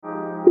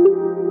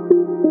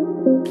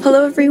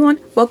Hello everyone,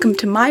 welcome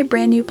to my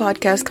brand new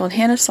podcast called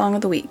Hannah's Song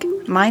of the Week.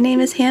 My name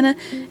is Hannah,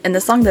 and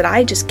the song that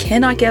I just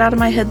cannot get out of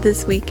my head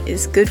this week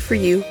is Good For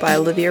You by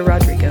Olivia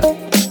Rodrigo.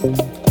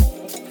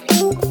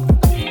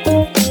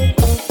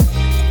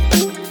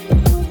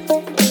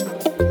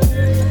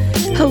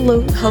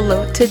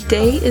 Hello.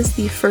 Today is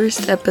the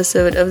first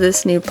episode of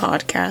this new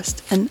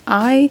podcast, and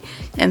I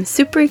am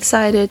super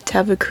excited to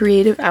have a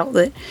creative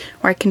outlet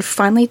where I can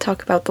finally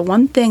talk about the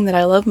one thing that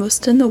I love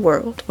most in the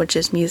world, which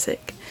is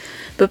music.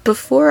 But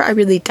before I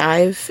really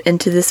dive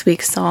into this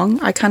week's song,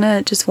 I kind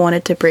of just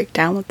wanted to break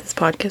down what this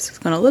podcast is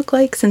going to look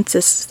like since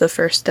this is the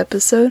first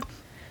episode.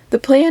 The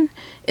plan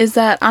is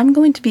that I'm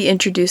going to be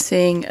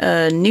introducing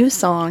a new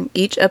song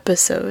each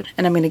episode,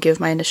 and I'm going to give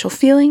my initial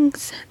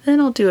feelings,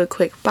 then I'll do a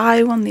quick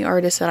bio on the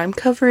artist that I'm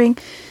covering,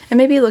 and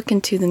maybe look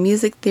into the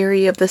music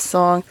theory of the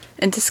song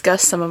and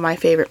discuss some of my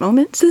favorite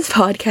moments. This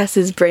podcast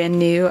is brand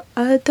new.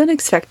 Don't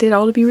expect it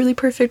all to be really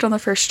perfect on the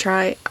first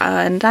try,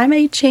 and I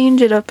may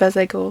change it up as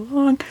I go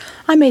along.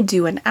 I may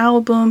do an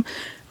album,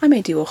 I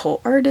may do a whole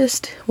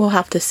artist, we'll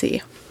have to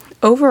see.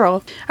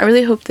 Overall, I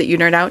really hope that you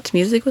nerd out to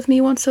music with me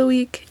once a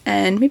week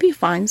and maybe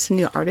find some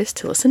new artists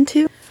to listen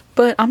to.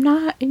 But I'm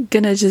not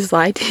gonna just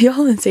lie to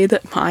y'all and say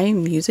that my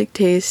music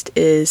taste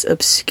is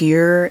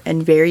obscure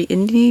and very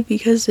indie,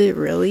 because it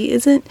really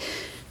isn't.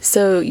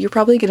 So you're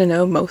probably gonna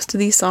know most of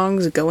these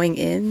songs going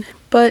in,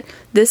 but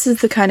this is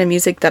the kind of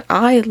music that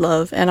I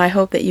love, and I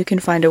hope that you can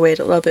find a way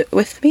to love it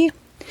with me.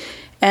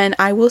 And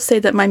I will say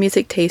that my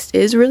music taste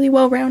is really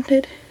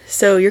well-rounded,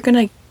 so you're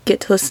gonna get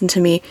to listen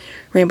to me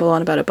ramble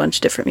on about a bunch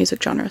of different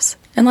music genres.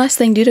 And last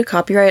thing, due to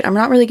copyright, I'm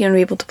not really going to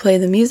be able to play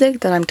the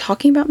music that I'm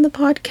talking about in the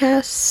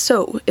podcast,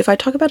 so if I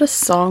talk about a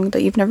song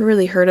that you've never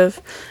really heard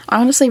of,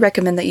 I honestly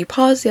recommend that you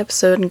pause the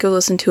episode and go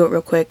listen to it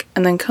real quick,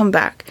 and then come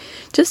back,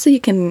 just so you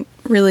can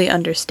really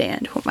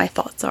understand what my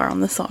thoughts are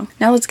on the song.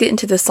 Now let's get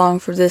into the song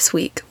for this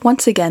week.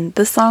 Once again,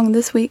 the song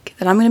this week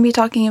that I'm going to be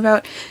talking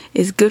about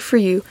is Good For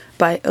You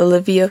by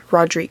Olivia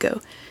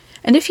Rodrigo.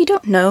 And if you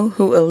don't know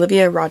who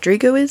Olivia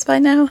Rodrigo is by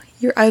now,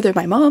 you're either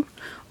my mom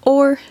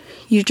or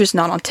you're just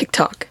not on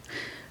TikTok.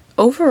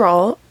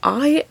 Overall,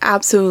 I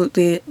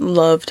absolutely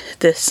loved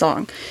this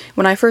song.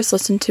 When I first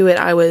listened to it,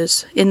 I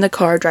was in the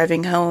car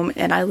driving home,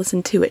 and I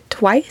listened to it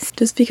twice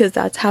just because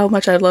that's how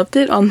much I loved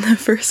it on the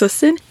first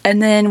listen.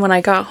 And then when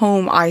I got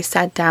home, I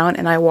sat down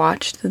and I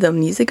watched the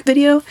music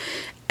video.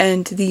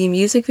 And the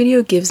music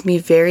video gives me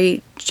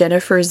very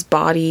Jennifer's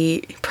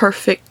Body,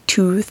 perfect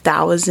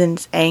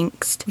 2000s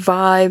angst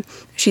vibe.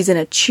 She's in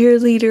a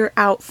cheerleader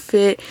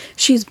outfit.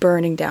 She's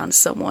burning down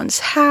someone's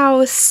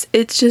house.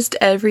 It's just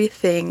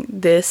everything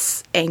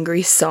this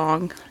angry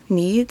song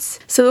needs.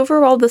 So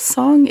overall, the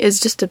song is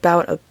just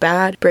about a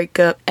bad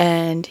breakup,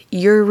 and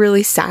you're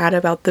really sad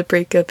about the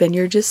breakup, and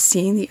you're just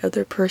seeing the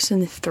other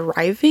person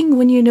thriving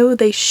when you know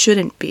they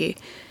shouldn't be.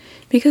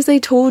 Because they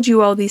told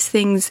you all these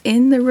things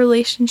in the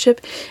relationship,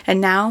 and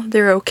now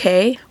they're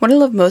okay. What I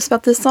love most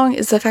about this song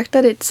is the fact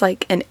that it's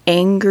like an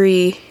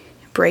angry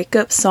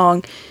breakup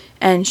song,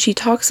 and she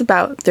talks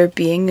about there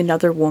being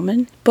another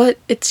woman, but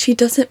she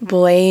doesn't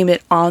blame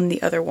it on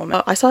the other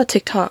woman. I saw a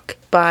TikTok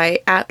by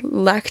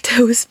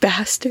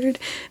 @lactosebastard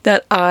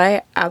that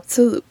I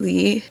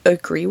absolutely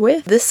agree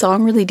with. This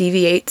song really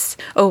deviates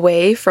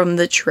away from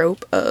the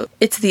trope of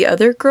it's the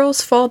other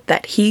girl's fault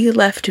that he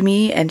left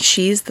me and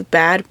she's the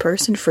bad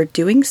person for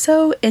doing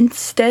so.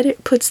 Instead,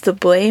 it puts the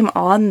blame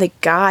on the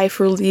guy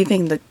for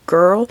leaving the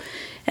girl,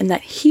 and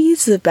that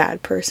he's the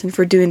bad person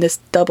for doing this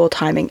double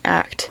timing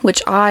act,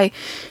 which I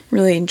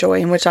really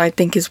enjoy and which I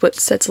think is what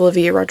sets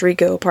Olivia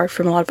Rodrigo apart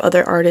from a lot of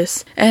other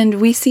artists. And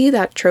we see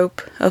that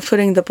trope of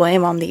putting the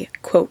blame on the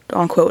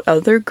quote-unquote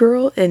other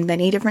girl in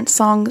many different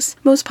songs.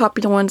 Most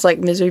popular ones like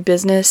Misery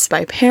Business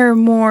by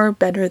Paramore,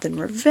 Better Than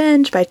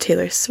Revenge by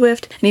Taylor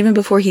Swift, and Even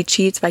Before He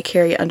Cheats by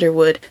Carrie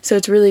Underwood. So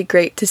it's really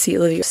great to see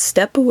Olivia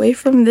step away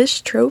from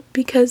this trope,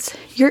 because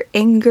your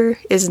anger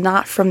is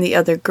not from the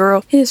other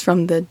girl, it is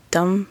from the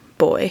dumb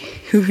boy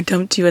who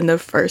dumped you in the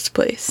first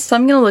place. So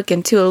I'm going to look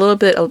into a little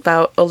bit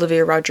about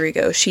Olivia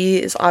Rodrigo. She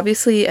is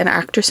obviously an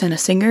actress and a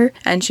singer,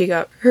 and she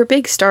got her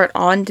big start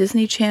on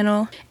Disney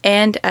Channel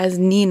and as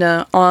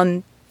Nina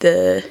on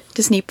the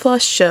Disney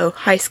Plus show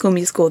High School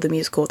Musical,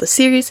 the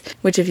series,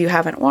 which if you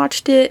haven't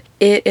watched it,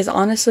 it is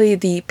honestly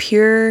the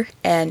pure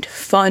and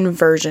fun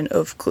version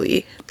of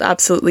Glee.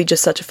 Absolutely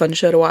just such a fun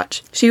show to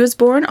watch. She was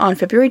born on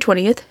February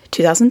 20th,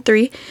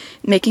 2003,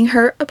 making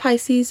her a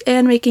Pisces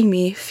and making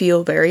me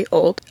feel very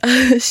old.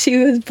 She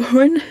was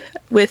born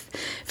with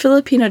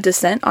Filipino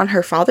descent on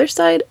her father's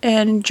side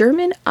and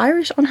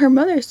German-Irish on her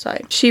mother's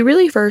side. She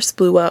really first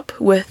blew up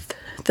with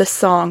the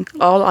song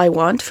All I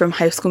Want from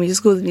High School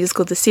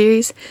Musical, the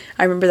series.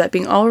 I remember that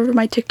being all over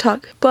my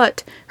TikTok.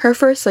 But her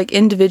first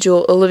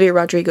individual Olivia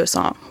Rodrigo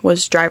song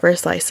was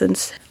Driver's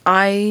License.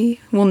 I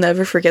will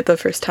never forget the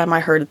first time I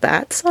heard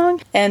that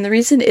song. And the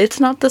reason it's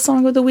not the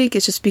song of the week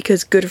is just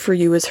because Good For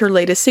You is her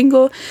latest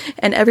single,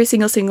 and every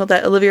single single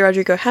that Olivia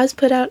Rodrigo has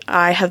put out,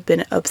 I have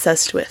been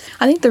obsessed with.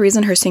 I think the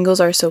reason her singles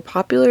are so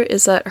popular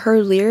is that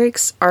her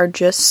lyrics are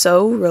just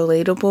so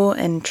relatable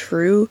and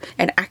true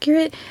and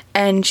accurate,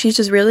 and she's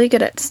just really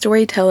good at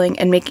storytelling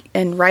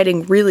and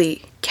writing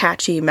really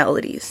catchy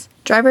melodies.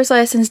 Driver's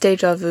License,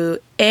 Deja Vu,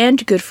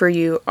 and Good For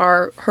You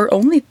are her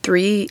only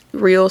 3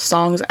 real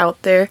songs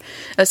out there,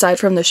 aside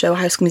from the show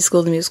High School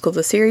Musical, the musical,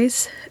 the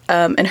series.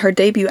 And her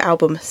debut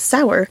album,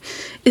 Sour,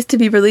 is to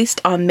be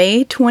released on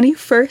May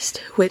 21st,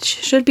 which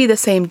should be the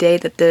same day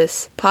that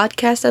this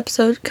podcast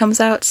episode comes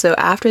out. So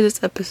after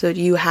this episode,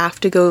 you have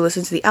to go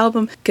listen to the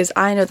album, because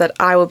I know that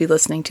I will be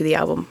listening to the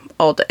album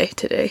all day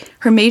today.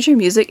 Her major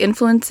music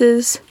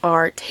influences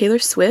are Taylor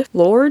Swift,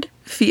 Lorde,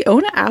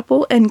 Fiona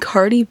Apple, and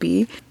Cardi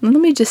B. And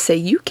let me just say,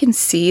 you can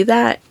see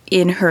that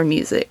in her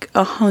music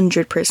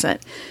 100%,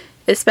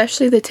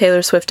 especially the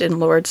Taylor Swift and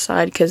Lorde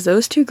side, because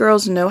those 2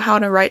 girls know how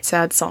to write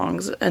sad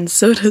songs, and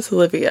so does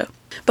Olivia.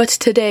 But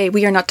today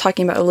we are not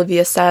talking about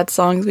Olivia's sad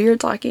songs. We are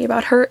talking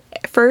about her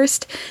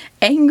first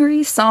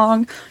angry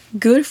song.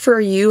 Good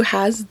For You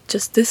has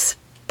just this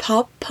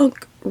pop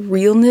punk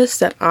realness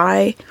that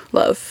I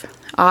love.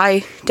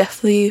 I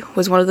definitely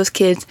was one of those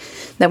kids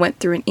that went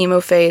through an emo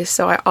phase,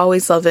 so I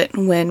always love it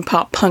when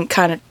pop punk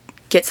kind of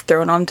gets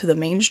thrown onto the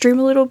mainstream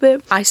a little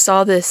bit. I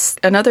saw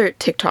another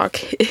TikTok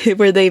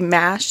where they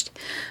mashed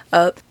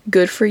up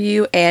Good For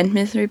You and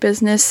Misery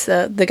Business.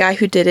 The guy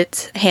who did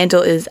it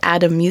handle is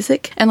Adam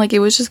Music, and it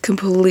was just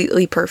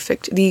completely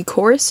perfect. The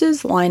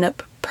choruses line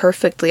up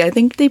perfectly. I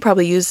think they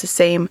probably use the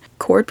same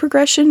chord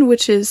progression,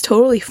 which is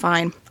totally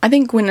fine. I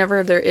think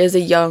whenever there is a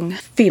young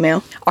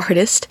female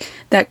artist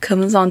that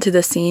comes onto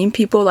the scene,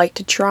 people like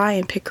to try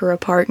and pick her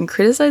apart and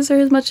criticize her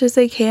as much as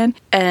they can,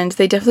 and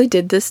they definitely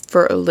did this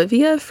for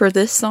Olivia for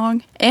this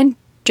song, and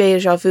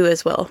Deja Vu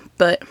as well.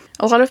 But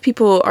a lot of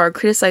people are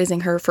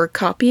criticizing her for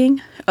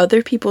copying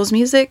other people's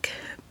music,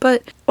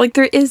 but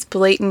there is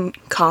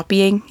blatant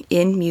copying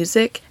in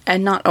music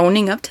and not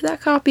owning up to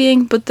that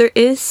copying, but there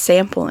is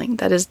sampling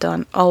that is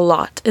done a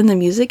lot in the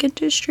music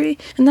industry,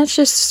 and that's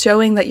just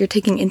showing that you're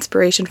taking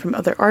inspiration from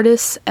other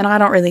artists, and I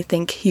don't really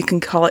think you can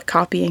call it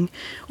copying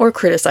or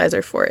criticize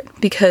her for it,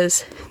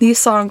 because these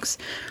songs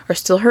are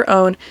still her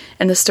own,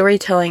 and the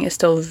storytelling is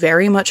still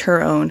very much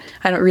her own.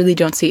 I really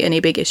don't see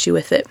any big issue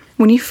with it.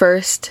 When you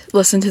first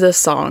listen to this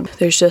song,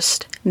 there's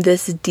just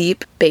this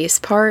deep bass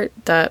part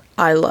that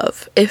I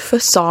love. If a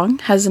song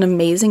has an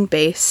amazing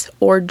bass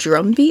or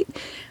drum beat,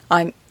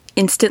 I'm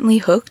instantly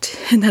hooked,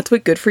 and that's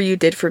what Good For You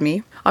did for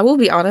me. I will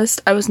be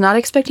honest, I was not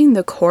expecting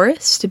the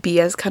chorus to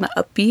be as kind of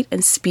upbeat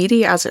and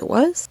speedy as it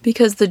was,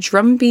 because the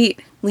drum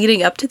beat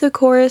leading up to the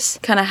chorus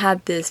kind of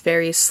had this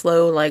very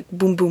slow,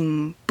 boom,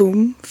 boom,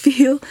 boom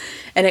feel,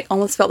 and it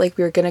almost felt like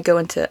we were going to go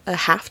into a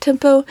half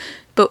tempo,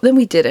 but then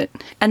we didn't,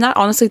 and that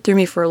honestly threw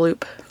me for a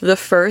loop the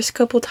first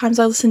couple times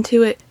I listened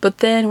to it. But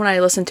then when I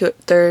listened to it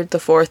third, the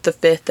fourth, the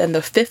fifth, and the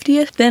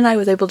 50th, then I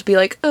was able to be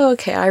like, oh,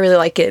 okay, I really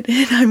like it,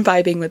 and I'm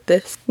vibing with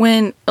this.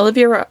 When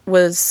Olivia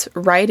was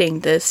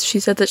writing this, she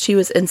said that she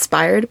was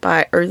inspired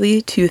by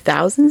early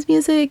 2000s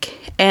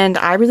music, and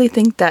I really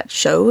think that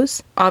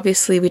shows.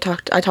 Obviously,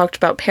 I talked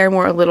about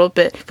Paramore a little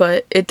bit,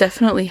 but it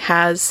definitely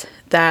has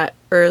that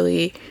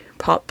early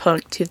pop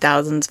punk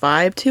 2000s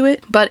vibe to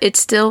it, but it's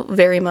still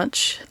very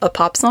much a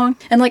pop song,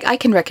 and I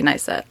can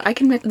recognize that.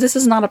 This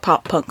is not a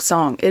pop punk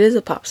song, it is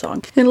a pop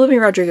song, and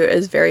Olivia Rodrigo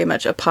is very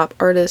much a pop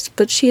artist,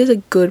 but she is a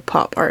good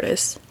pop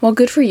artist. While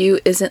Good For You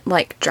isn't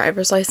like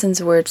Driver's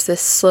License, where it's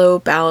this slow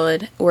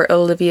ballad where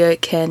Olivia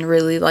can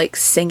really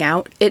sing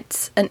out,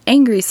 it's an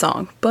angry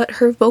song, but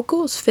her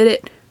vocals fit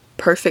it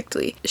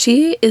perfectly.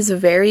 She is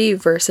very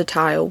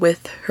versatile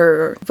with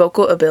her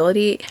vocal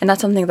ability, and that's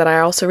something that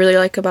I also really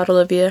like about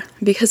Olivia,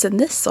 because in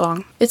this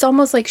song, it's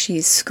almost like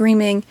she's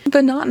screaming,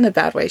 but not in a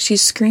bad way.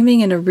 She's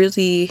screaming in a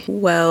really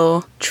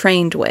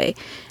well-trained way,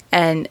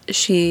 and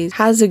she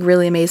has a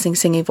really amazing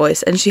singing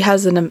voice, and she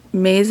has an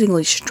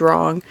amazingly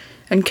strong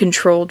and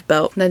controlled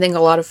belt, and I think a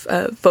lot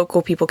of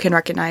vocal people can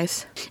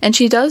recognize. And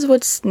she does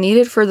what's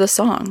needed for the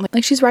song.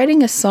 She's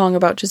writing a song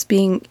about just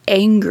being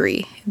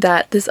angry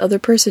that this other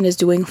person is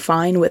doing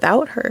fine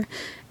without her,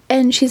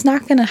 and she's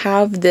not gonna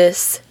have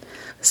this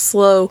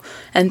slow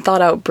and thought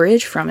out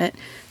bridge from it.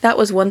 That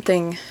was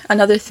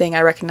another thing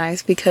I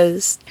recognized,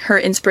 because her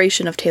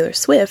inspiration of Taylor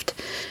Swift,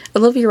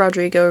 Olivia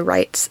Rodrigo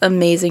writes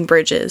amazing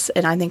bridges,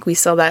 and I think we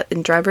saw that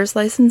in Driver's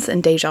License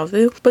and Deja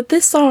Vu. But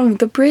this song,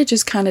 the bridge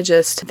is kind of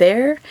just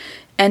there,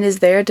 and is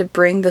there to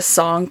bring the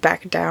song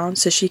back down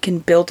so she can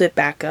build it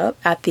back up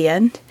at the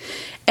end.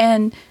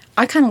 And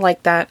I kind of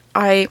like that.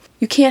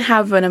 You can't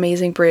have an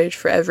amazing bridge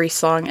for every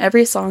song.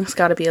 Every song's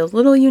got to be a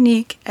little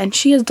unique, and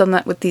she has done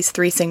that with these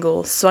 3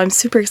 singles, so I'm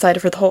super excited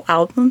for the whole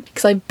album,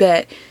 because I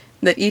bet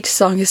that each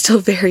song is still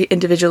very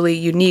individually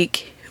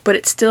unique, but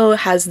it still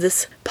has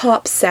this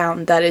pop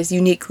sound that is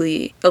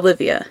uniquely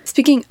Olivia.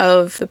 Speaking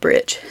of the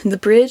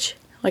bridge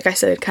like I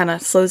said, it kind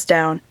of slows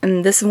down.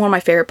 And this is one of my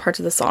favorite parts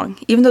of the song,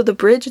 even though the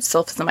bridge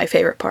itself isn't my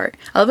favorite part.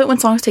 I love it when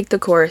songs take the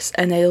chorus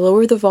and they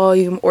lower the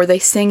volume or they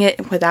sing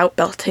it without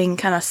belting,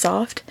 kind of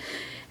soft.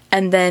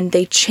 And then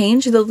they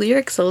change the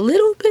lyrics a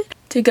little bit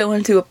to go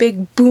into a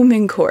big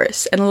booming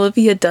chorus. And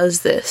Olivia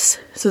does this.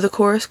 So the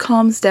chorus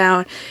calms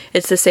down.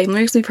 It's the same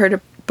lyrics we've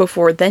heard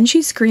before. Then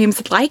she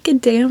screams like a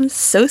damn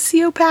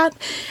sociopath,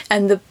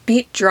 and the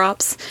beat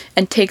drops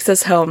and takes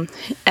us home.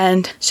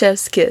 And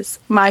Chef's Kiss,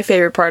 my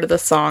favorite part of the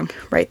song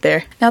right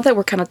there. Now that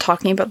we're kind of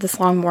talking about the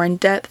song more in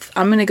depth,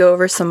 I'm going to go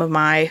over some of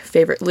my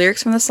favorite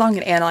lyrics from the song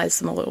and analyze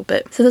them a little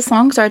bit. So the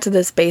song starts with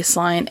this bass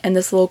line and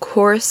this little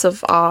chorus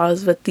of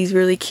ahs with these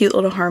really cute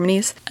little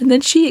harmonies, and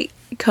then she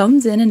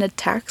comes in and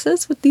attacks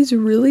us with these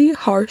really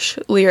harsh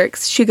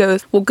lyrics. She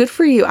goes, well, good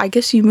for you. I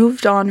guess you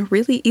moved on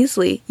really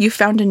easily. You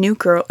found a new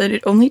girl and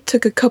it only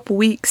took a couple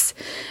weeks.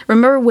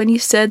 Remember when you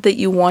said that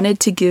you wanted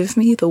to give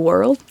me the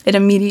world? And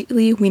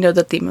immediately we know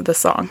the theme of the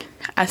song.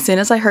 As soon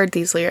as I heard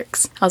these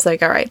lyrics, I was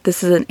like, all right,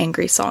 this is an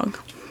angry song.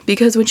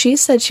 Because when she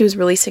said she was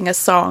releasing a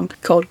song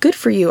called Good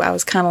For You, I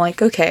was kind of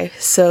like, okay,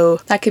 so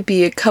that could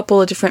be a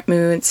couple of different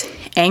moods.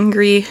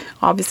 Angry,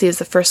 obviously, is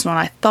the first one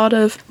I thought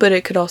of, but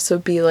it could also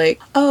be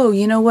like, oh,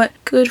 you know what?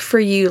 Good for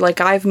you,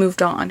 like I've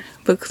moved on.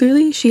 But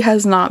clearly she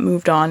has not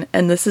moved on,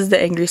 and this is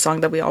the angry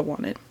song that we all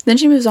wanted. Then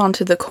she moves on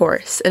to the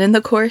chorus, and in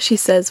the chorus she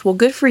says, well,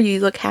 good for you, you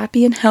look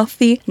happy and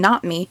healthy,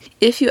 not me.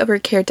 If you ever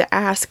cared to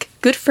ask,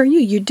 good for you,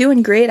 you're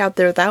doing great out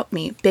there without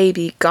me.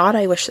 Baby, God,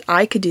 I wish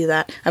I could do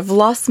that. I've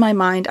lost my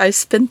mind. I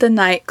spent the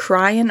night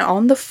crying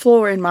on the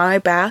floor in my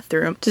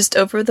bathroom just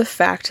over the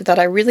fact that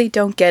I really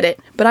don't get it,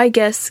 but I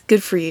guess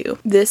good for you.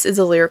 This is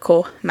a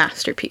lyrical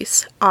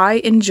masterpiece. I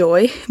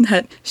enjoy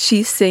that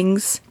she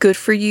sings good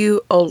for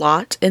you a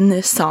lot in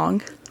this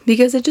song,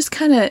 because it just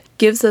kind of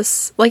gives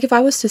us, like, if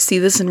I was to see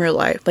this in real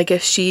life, like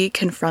if she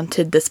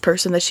confronted this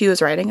person that she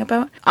was writing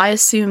about, I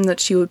assume that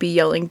she would be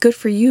yelling, good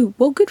for you,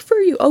 well, good for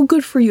you, oh,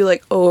 good for you,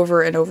 like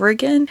over and over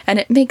again. And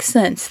it makes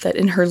sense that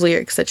in her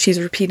lyrics that she's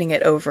repeating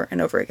it over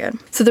and over again.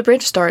 So the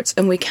bridge starts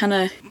and we kind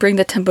of bring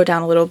the tempo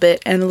down a little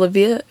bit, and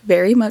Olivia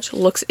very much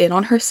looks in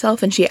on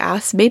herself and she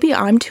asks, maybe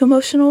I'm too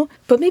emotional,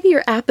 but maybe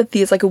your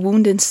apathy is like a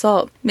wound in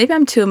salt. Maybe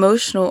I'm too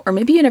emotional, or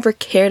maybe you never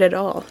cared at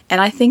all. And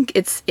I think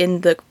it's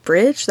in the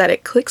bridge that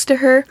it clicks to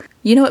her,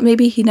 you know what,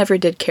 maybe he never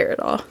did care at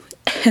all.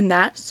 And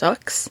that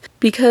sucks,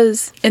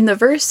 because in the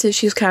verses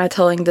she's kind of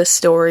telling this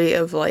story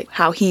of like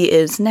how he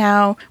is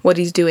now, what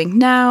he's doing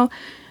now.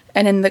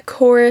 And in the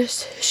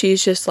chorus,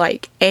 she's just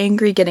like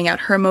angry, getting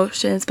out her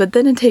emotions. But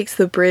then it takes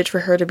the bridge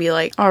for her to be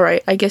like, all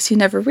right, I guess you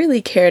never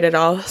really cared at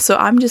all. So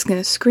I'm just going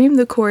to scream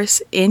the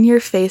chorus in your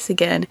face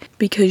again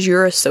because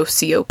you're a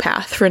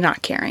sociopath for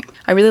not caring.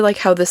 I really like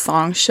how this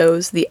song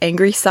shows the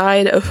angry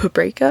side of a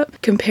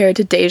breakup compared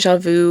to Deja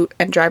Vu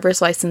and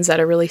Driver's License that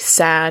are really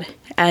sad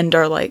and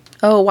are like,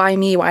 oh, why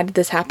me? Why did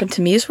this happen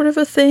to me? Sort of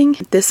a thing.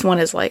 This one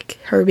is like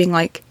her being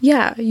like,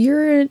 yeah,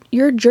 you're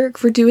a jerk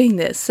for doing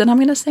this, and I'm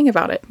gonna sing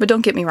about it. But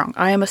don't get me wrong,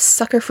 I am a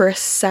sucker for a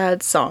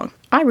sad song.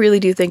 I really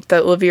do think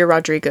that Olivia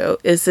Rodrigo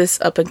is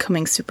this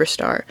up-and-coming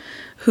superstar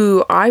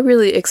who I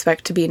really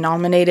expect to be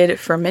nominated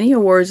for many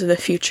awards in the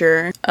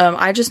future.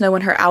 I just know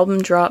when her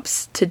album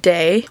drops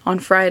today, on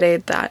Friday,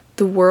 that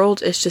the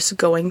world is just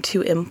going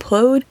to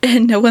implode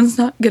and no one's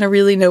not going to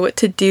really know what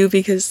to do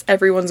because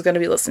everyone's going to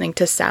be listening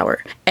to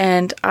Sour.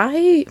 And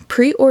I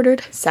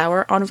pre-ordered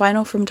Sour on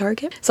vinyl from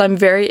Target, so I'm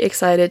very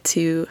excited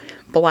to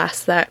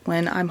blast that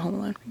when I'm home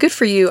alone. Good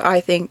For You,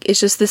 I think, is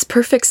just this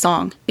perfect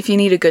song. If you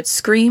need a good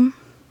scream,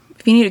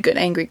 if you need a good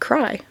angry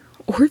cry,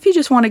 or if you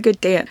just want a good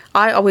dance.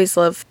 I always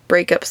love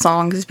breakup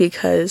songs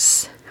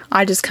because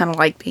I just kind of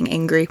like being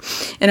angry,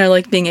 and I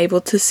like being able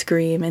to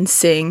scream and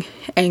sing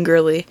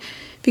angrily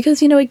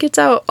because, you know, it gets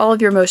out all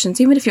of your emotions,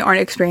 even if you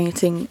aren't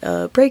experiencing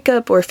a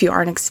breakup or if you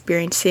aren't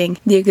experiencing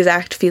the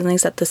exact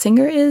feelings that the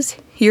singer is.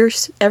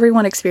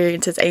 Everyone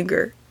experiences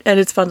anger, and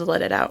it's fun to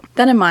let it out.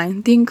 That in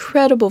mind, the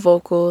incredible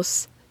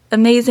vocals,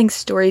 amazing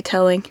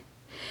storytelling,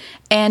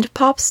 and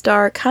pop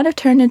star kind of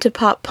turned into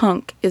pop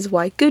punk is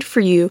why Good For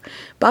You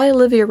by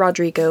Olivia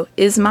Rodrigo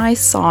is my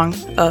song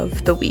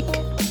of the week.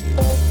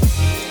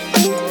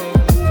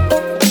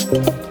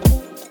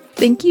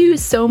 Thank you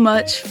so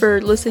much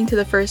for listening to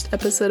the first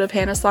episode of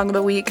Hannah's Song of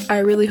the Week. I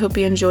really hope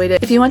you enjoyed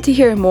it. If you want to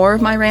hear more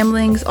of my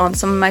ramblings on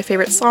some of my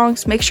favorite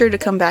songs, make sure to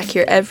come back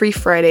here every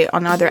Friday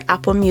on either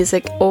Apple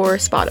Music or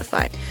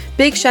Spotify.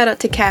 Big shout out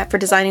to Kat for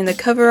designing the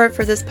cover art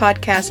for this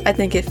podcast. I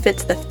think it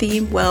fits the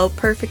theme well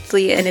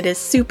perfectly and it is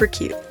super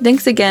cute.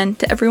 Thanks again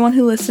to everyone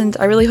who listened.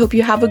 I really hope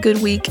you have a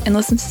good week and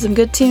listen to some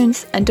good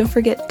tunes. And don't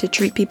forget to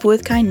treat people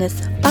with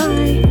kindness.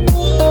 Bye!